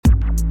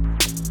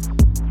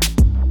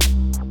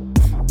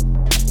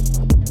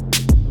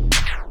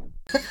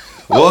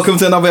Welcome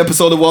to another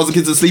episode of Whilst the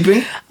Kids Are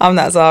Sleeping. I'm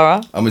Nat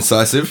Zara. I'm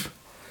Incisive.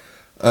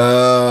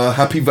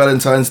 Happy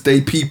Valentine's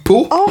Day,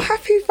 people. Oh,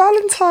 happy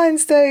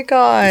Valentine's Day,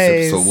 guys.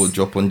 This episode will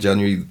drop on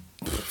February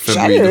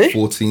the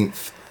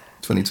 14th,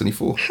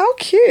 2024. How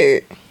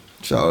cute.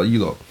 Shout out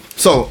you lot.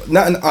 So,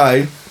 Nat and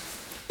I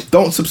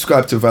don't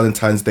subscribe to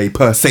Valentine's Day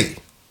per se.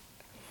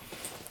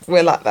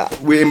 We're like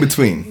that. We're in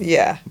between.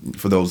 Yeah.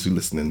 For those who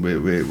listening,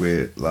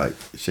 we're like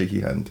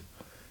shaky hand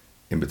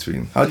in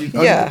between. How do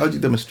you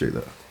demonstrate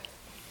that?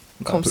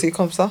 Comme si,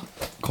 comme ça.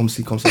 Come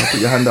see. Put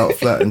your hand out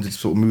flat and just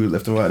sort of move it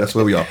left and right. That's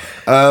where we are.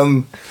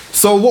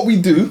 So what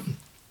we do,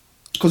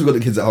 because we've got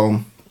the kids at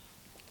home,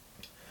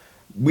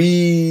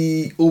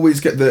 we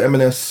always get the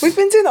M&S. We've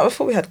been doing that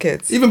before we had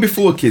kids. Even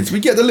before kids, we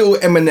get the little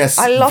M&S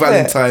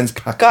Valentine's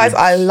package. Guys,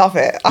 I love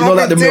it.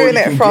 I've been doing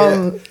it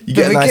from the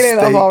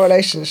beginning of our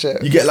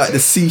relationship. You get like the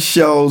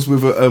seashells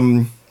with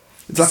a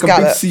it's like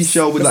a big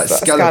seashell with like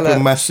scallop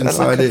and mash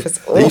inside it.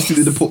 They used to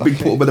do the big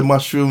portobello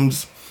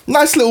mushrooms.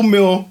 Nice little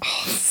meal.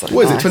 Oh, so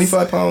what nice. is it,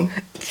 £25?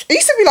 It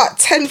used to be like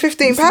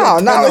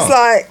 £10-15. Now it's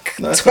like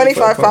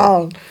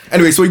 £25.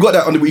 Anyway, so we got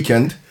that on the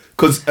weekend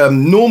because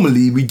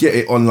normally we get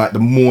it on like the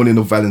morning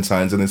of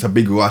Valentine's and it's a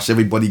big rush.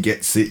 Everybody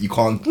gets it. You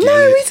can't get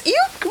it.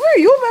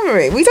 Your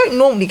memory. We don't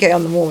normally get it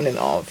on the morning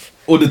of.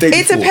 Or the day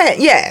before. It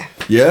depends, yeah.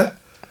 Yeah?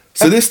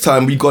 So this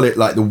time we got it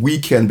like the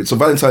weekend. So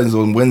Valentine's is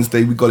on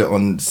Wednesday. We got it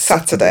on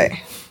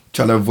Saturday.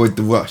 Trying to avoid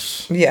the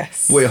rush.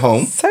 Yes. Brought it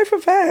home. So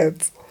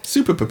prepared.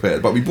 Super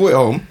prepared, but we brought it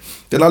home.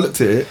 Then I looked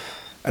at it,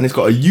 and it's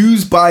got a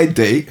use by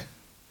date.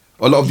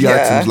 A lot of the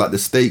items, like the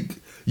steak,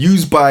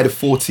 used by the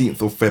 14th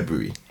of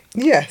February.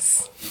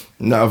 Yes.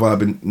 Now I've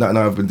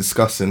been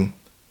discussing.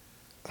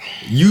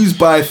 Used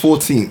by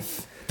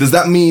 14th. Does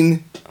that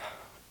mean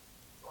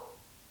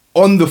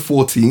on the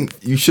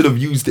 14th you should have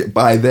used it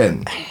by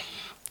then?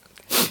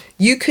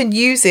 You can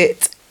use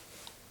it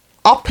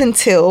up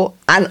until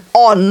and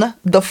on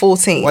the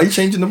 14th. Why are you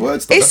changing the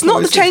words? Though? It's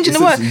not the changing the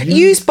word.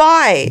 Use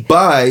by.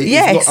 By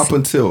yes. is not up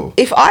until.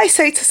 If I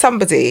say to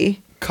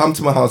somebody, come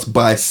to my house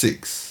by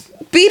 6.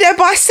 Be there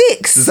by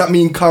 6. Does that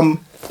mean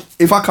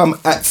if I come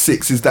at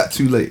 6, is that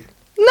too late?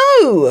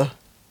 No.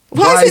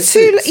 Why is it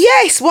too late?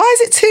 Yes, why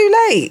is it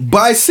too late?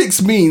 By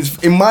 6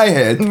 means, in my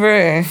head,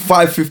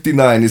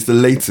 5:59 is the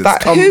latest.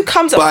 But who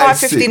comes at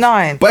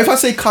 5:59? But if I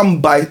say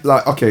come by,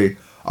 like, okay,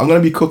 I'm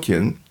going to be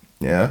cooking,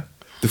 yeah?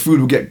 The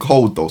food will get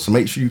cold though, so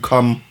make sure you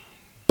come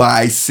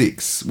by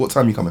 6. What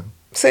time are you coming?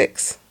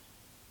 6.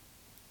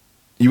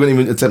 You wouldn't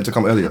even attempt to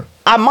come earlier?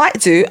 I might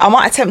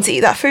attempt to eat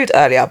that food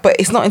earlier, but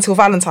it's not until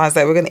Valentine's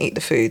Day we're going to eat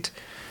the food.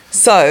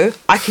 So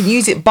I can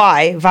use it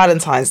by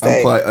Valentine's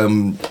Day.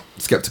 I'm quite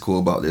sceptical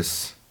about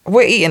this.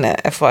 We're eating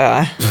it,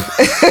 FYI.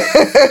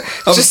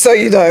 Just so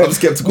you know. I'm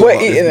sceptical about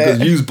this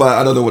because used by,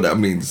 I don't know what that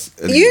means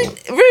anymore.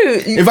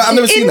 In fact, I've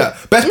never seen that.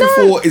 Best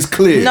before is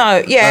clear.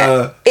 No,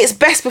 yeah. It's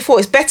best before.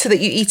 It's better that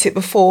you eat it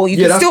before. You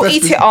can still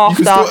eat it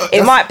after.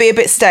 It might be a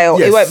bit stale.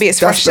 Yes, it won't be its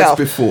fresh self.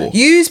 Before.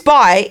 Used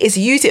by is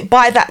use it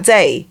by that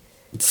day.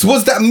 So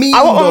what's that mean?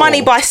 I want my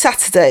money by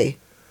Saturday.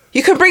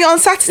 You can bring it on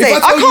Saturday. I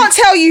can't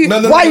tell you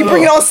why you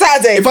bring it on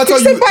Saturday. If I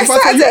tell you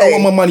I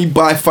want my money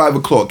by 5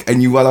 o'clock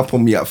and you run up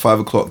on me at 5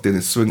 o'clock, then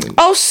it's swinging.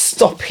 Oh,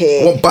 stop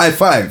it. What, by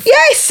 5?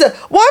 Yes.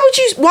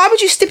 Why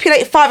would you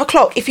stipulate 5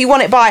 o'clock if you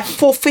want it by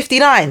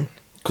 4:59?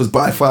 Because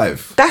by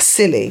 5. That's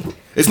silly.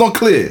 It's not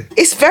clear.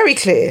 It's very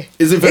clear.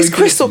 Is it very clear? It's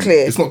crystal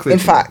clear. It's not clear. In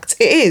fact,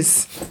 it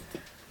is.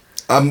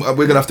 We're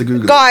going to have to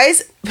Google it.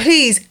 Guys,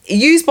 please,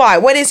 use by.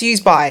 When is use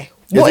by?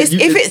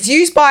 If it's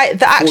used by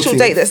the actual 14th,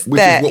 date that's which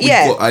there, is what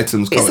we've got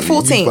items currently. It's the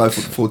 14th.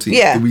 Used by 14th.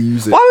 Yeah. Do we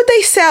use it? Why would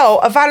they sell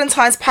a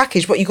Valentine's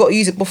package but you got to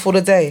use it before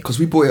the day? Because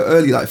we bought it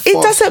early, like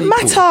it doesn't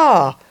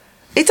matter.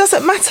 It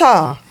doesn't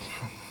matter.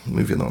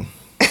 Moving on.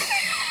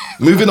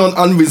 Moving on,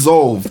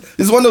 unresolved.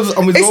 This is one of those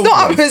unresolved. It's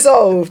not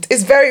unresolved.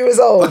 It's very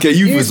resolved. Okay,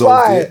 you've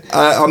resolved it.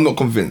 I'm not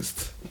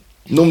convinced.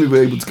 Normally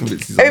we're able to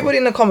convince these. Everybody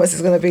in the comments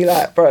is going to be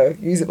like, bro,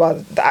 use it by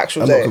the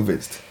actual day. I'm not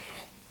convinced.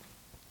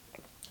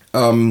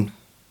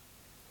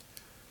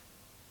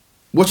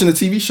 Watching a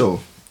TV show.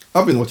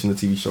 I've been watching a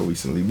TV show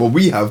recently. Well,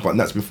 we have, but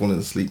Nat's been falling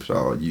asleep. Shout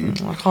out you.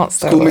 I can't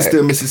stay It's called awake. Mr.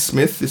 and Mrs.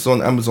 Smith. It's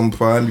on Amazon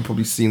Prime. You've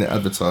probably seen it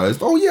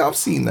advertised. Oh yeah, I've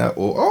seen that.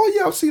 Or oh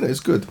yeah, I've seen it. It's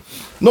good.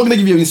 I'm not going to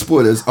give you any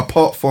spoilers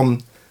apart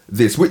from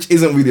this, which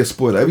isn't really a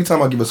spoiler. Every time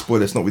I give a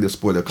spoiler, it's not really a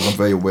spoiler because I'm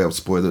very aware of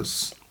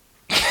spoilers.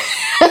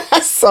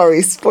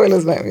 Sorry,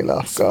 spoilers make me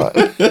laugh. God,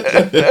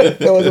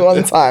 there was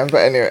one time, but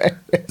anyway.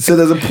 So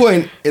there's a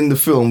point in the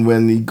film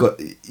when he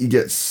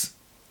gets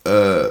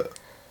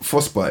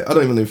frostbite. I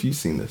don't even know if you've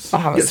seen this. I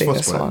haven't seen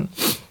this one.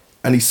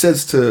 And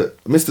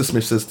Mr.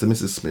 Smith says to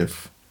Mrs.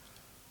 Smith,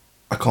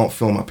 "I can't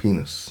feel my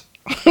penis."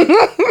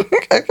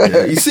 Okay.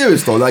 Yeah, he's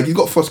serious though. Like, he's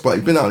got frostbite.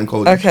 He's been out in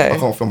cold. Okay. I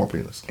can't feel my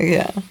penis.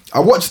 Yeah. I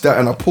watched that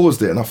and I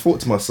paused it and I thought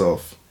to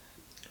myself,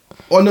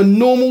 on a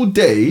normal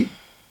day.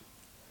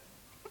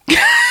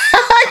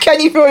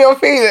 Can you feel your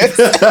penis?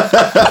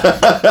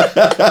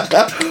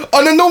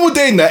 On a normal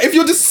day now, if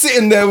you're just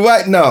sitting there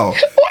right now,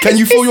 can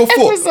you feel your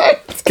foot?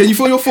 Can you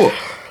feel your foot?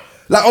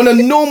 Like on a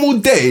normal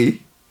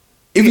day,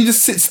 If you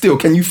just sit still,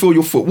 can you feel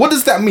your foot? What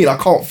does that mean? I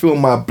can't feel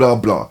my blah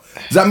blah.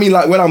 Does that mean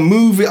like when I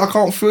move it, I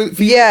can't feel it?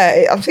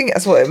 Yeah, I think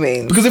that's what it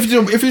means. Because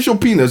if it's your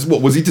penis,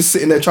 what was he just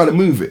sitting there trying to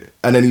move it,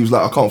 and then he was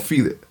like, I can't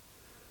feel it.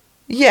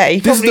 Yeah, he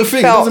This is probably the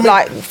thing, felt doesn't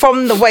like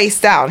from the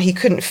waist down, he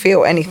couldn't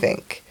feel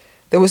anything.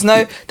 There was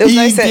no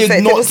sense. He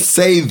did not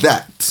say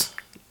that.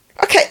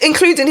 Okay,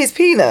 including his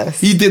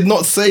penis. He did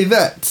not say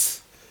that.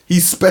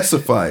 He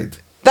specified.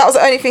 That was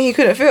the only thing he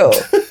couldn't feel.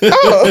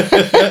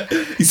 Oh.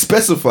 He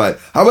specified.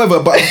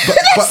 However, but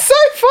That's so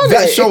funny.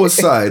 That show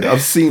aside,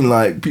 I've seen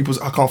like people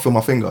say, I can't feel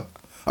my finger.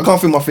 I can't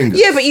feel my fingers.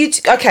 Yeah, but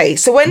okay,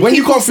 so when you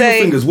people can't feel say,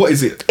 your fingers, what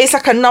is it? It's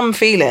like a numb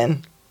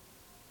feeling.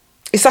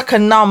 It's like a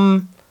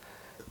numb...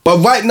 But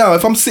right now,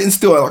 if I'm sitting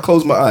still and I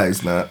close my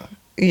eyes,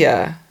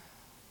 Yeah.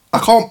 I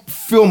can't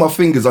feel my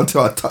fingers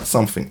until I touch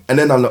something. And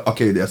then I'm like,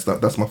 okay,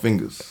 that's my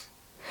fingers.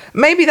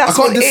 Maybe that's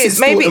what it is.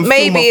 Maybe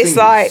it's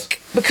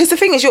like, because the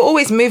thing is, you're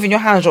always moving your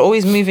hands, you're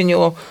always moving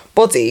your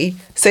body,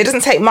 so it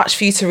doesn't take much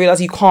for you to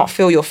realise you can't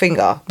feel your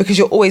finger because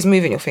you're always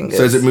moving your fingers.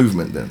 So is it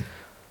movement then?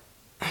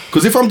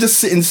 Because if I'm just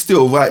sitting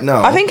still right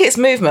now, I think it's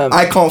movement.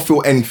 I can't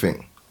feel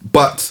anything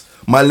but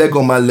my leg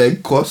on my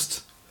leg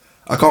crossed.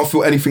 I can't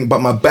feel anything but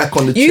my back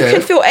on the chair. You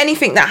can feel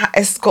anything that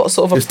has got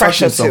sort of a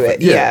pressure to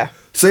it. Yeah.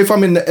 So if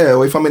I'm in the air,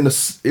 or if I'm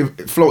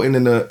floating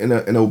in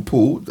a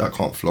pool, I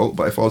can't float.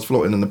 But if I was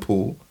floating in the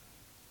pool,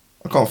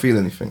 I can't feel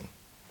anything.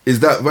 Is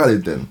that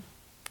valid then?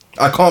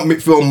 I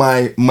can't feel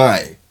my.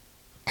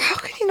 How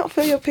can you not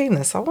feel your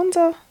penis? I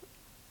wonder.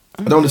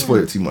 I don't want to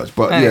spoil it too much,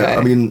 but okay. Yeah,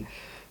 I mean,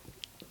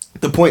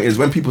 the point is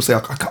when people say I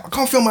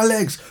can't feel my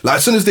legs, like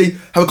as soon as they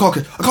have a car,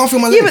 I can't feel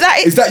my legs. Yeah,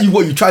 but is that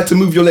you tried to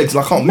move your legs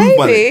and I can't move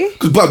my legs?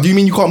 Because bruv, do you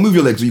mean you can't move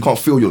your legs or you can't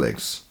feel your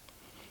legs?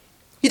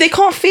 They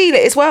can't feel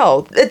it as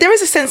well. There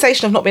is a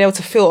sensation of not being able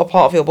to feel a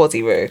part of your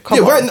body, Roo.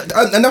 Come on. Right,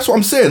 and that's what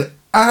I'm saying.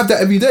 I have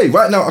that every day.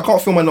 Right now, I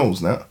can't feel my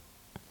nose now.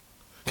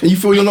 Can you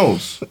feel your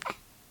nose?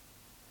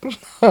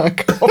 I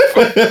can't.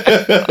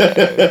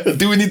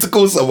 Do we need to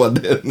call someone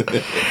then?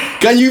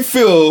 Can you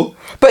feel?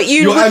 But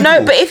you your would ankle?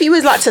 know. But if you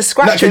was like to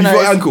scratch your Can you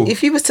feel nose, ankle?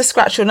 if you was to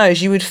scratch your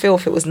nose, you would feel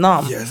if it was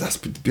numb. Yeah, that's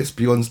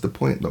beyond the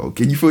point though.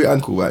 Can you feel your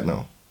ankle right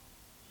now?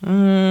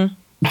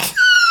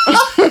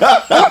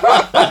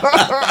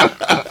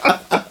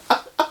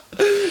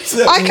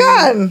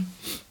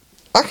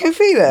 I can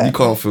feel it. You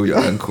can't feel your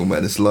ankle,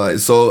 man. It's like,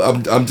 so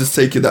I'm just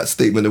taking that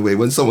statement away.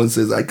 When someone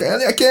says I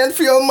can't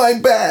feel my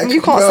back,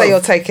 You can't say you're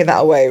taking that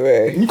away,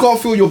 Roo. You can't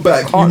feel your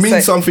back. You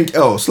mean something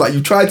else. Like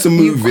you tried to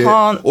move it,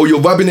 or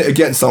you're rubbing it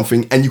against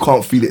something and you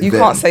can't feel it. You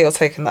can't say you're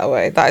taking that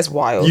away. That is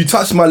wild. You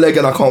touched my leg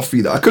and I can't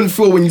feel it. I couldn't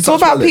feel when you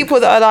touched my leg. What about people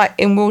that are like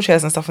in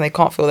wheelchairs and stuff and they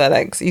can't feel their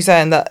legs? You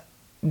saying that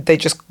they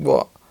just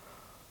what?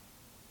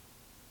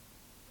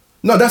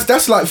 No,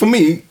 that's like for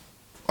me.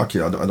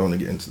 Okay, I don't want to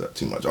get into that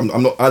too much.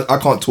 I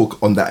can't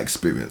talk on that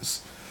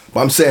experience.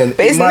 But I'm saying,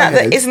 but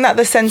isn't that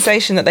the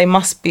sensation that they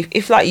must be?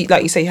 If like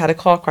you say you had a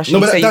car crash,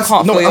 and you say you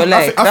can't feel your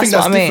leg. I think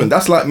that's different.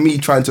 That's like me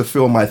trying to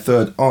feel my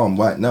third arm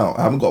right now.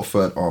 I haven't got a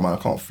third arm and I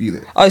can't feel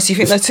it. Oh, so you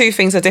think the two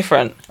things are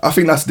different? I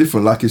think that's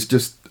different. Like it's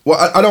just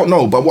I don't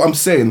know. But what I'm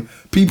saying,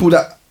 people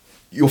that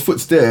your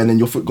foot's there and then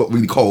your foot got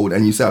really cold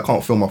and you say I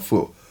can't feel my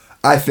foot.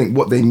 I think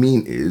what they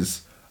mean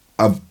is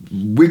I've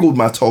wiggled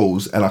my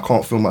toes and I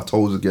can't feel my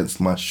toes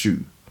against my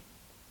shoe.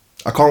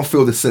 I can't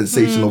feel the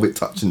sensation of it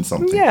touching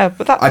something. Yeah,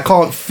 but I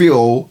can't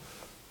feel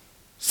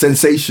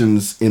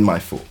sensations in my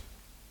foot.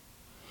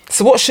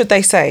 So what should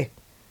they say?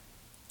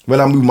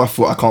 When I move my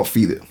foot, I can't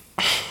feel it.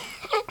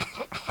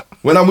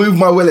 When I move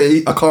my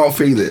willy, I can't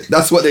feel it.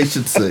 That's what they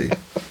should say.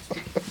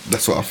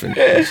 That's what I think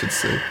they should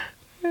say.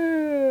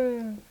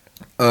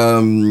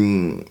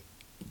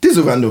 There's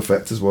a random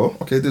fact as well.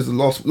 Okay, there's the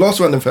last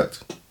random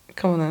fact.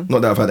 Come on then.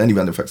 Not that I've had any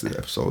random facts in this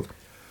episode.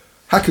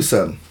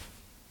 Hakkasan.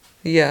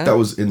 Yeah. That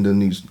was in the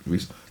news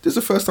recently. This is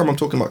the first time I'm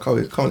talking about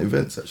current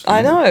events, actually.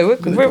 I know.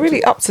 We're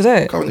really up to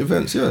date. Current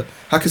events, yeah.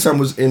 Hakkasan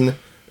was in...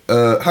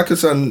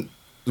 Hakkasan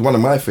is one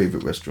of my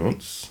favourite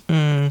restaurants.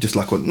 Just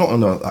like, not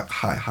on a like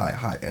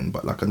high end,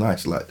 but like a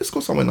nice, like, let's go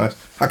somewhere nice.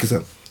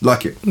 Hakkasan.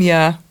 Like it.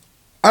 Yeah.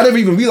 I never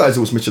even realised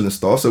it was Michelin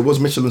star. So it was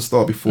Michelin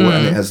star before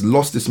and it has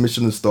lost its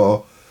Michelin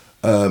star...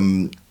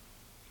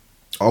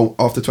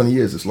 after 20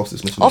 years, it's lost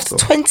its Michelin star.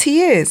 After 20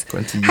 years?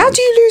 20 years. How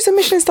do you lose a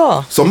Michelin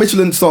star? So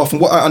Michelin star, from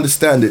what I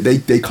understand it,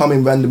 they come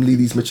in randomly,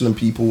 these Michelin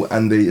people,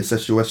 and they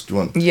assess your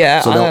restaurant.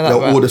 Yeah, so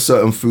they'll order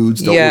certain foods,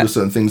 they'll order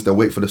certain things, they'll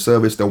wait for the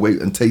service, they'll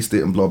wait and taste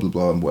it and blah, blah,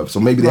 blah, and whatever. So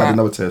maybe they had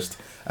another test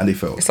and they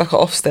failed. It's like an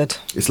Ofsted.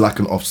 It's like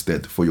an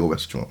Ofsted for your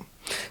restaurant.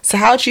 So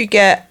how do you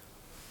get,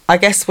 I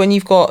guess when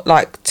you've got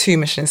like 2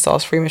 Michelin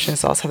stars, 3 Michelin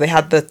stars, have they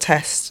had the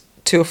test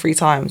 2 or 3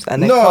 times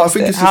and they No, I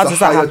think it's How just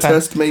does a higher that happen?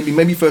 test.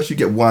 Maybe first you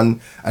get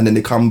 1 and then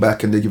they come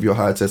back and they give you a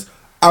higher test.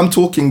 I'm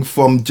talking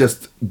from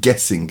just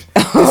guessing.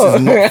 This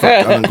is not fact.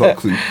 I haven't got a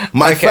clue.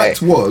 My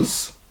fact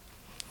was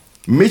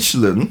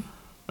Michelin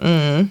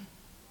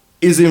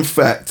is in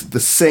fact the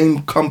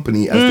same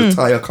company as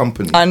the tyre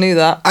company. I knew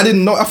that. I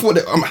didn't know. I thought,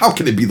 how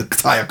can it be the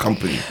tyre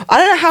company? I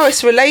don't know how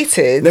it's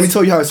related. Let me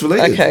tell you how it's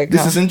related. Okay,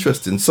 this is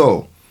interesting.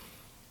 So,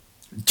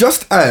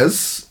 just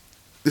as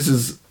this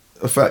is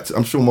a fact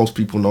I'm sure most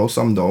people know,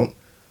 some don't.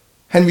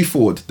 Henry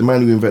Ford, the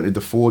man who invented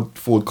the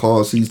Ford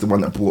cars, he's the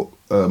one that brought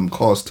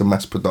cars to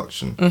mass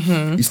production.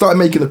 Mm-hmm. He started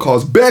making the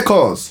cars, bare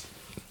cars.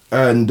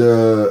 And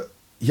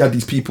he had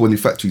these people in the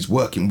factories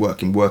working.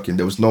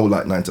 There was no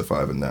like 9 to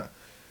 5 and that.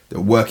 They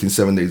were working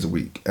 7 days a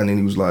week. And then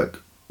he was like,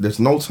 there's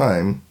no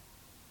time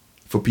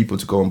for people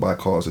to go and buy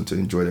cars and to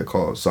enjoy their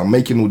cars. So I'm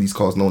making all these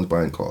cars, no one's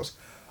buying cars.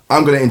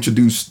 I'm going to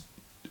introduce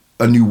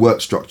a new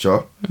work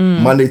structure,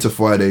 Monday to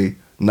Friday,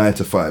 9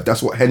 to 5.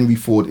 That's what Henry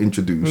Ford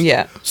introduced.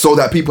 Yeah. So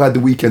that people had the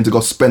weekend to go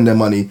spend their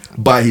money,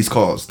 buy his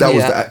cars. That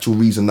was the actual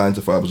reason 9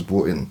 to 5 was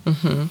brought in.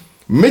 Mm-hmm.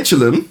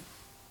 Michelin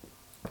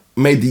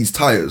made these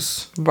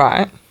tires.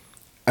 Right.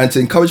 And to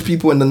encourage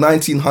people in the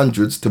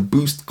 1900s to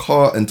boost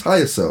car and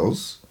tire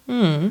sales,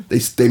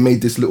 they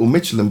made this little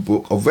Michelin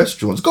book of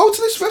restaurants. Go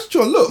to this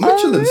restaurant, look,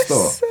 Michelin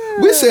star.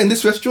 We're saying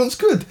this restaurant's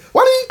good.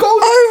 Why don't you go?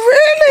 Oh,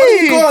 really? Why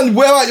don't you go and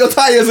wear out your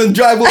tires and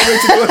drive all the way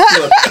to the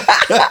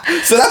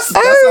restaurant? So that's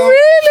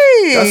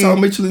really? That's how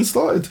Michelin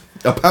started,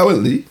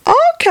 apparently.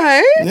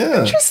 Okay.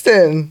 Yeah.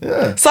 Interesting.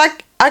 Yeah. So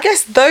I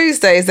guess those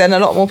days, then a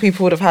lot more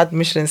people would have had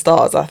Michelin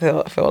stars. I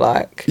feel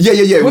like. Yeah.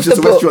 It was just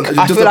a restaurant.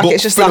 I feel like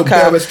it's just like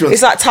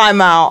it's like Time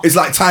Out. It's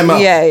like Time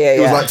Out. Yeah.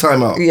 It was like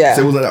Time Out. Yeah.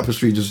 So it wasn't that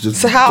prestigious.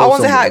 Just so I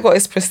wonder how it got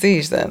its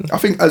prestige then. I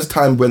think as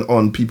time went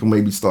on, people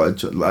maybe started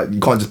to, like, you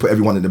can't just put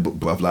everyone in the book,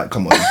 bruv. Like,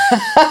 come on,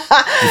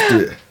 just do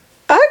it.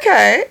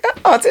 Okay.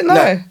 Oh, I didn't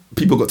know.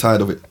 People got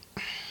tired of it.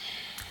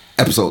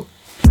 Episode.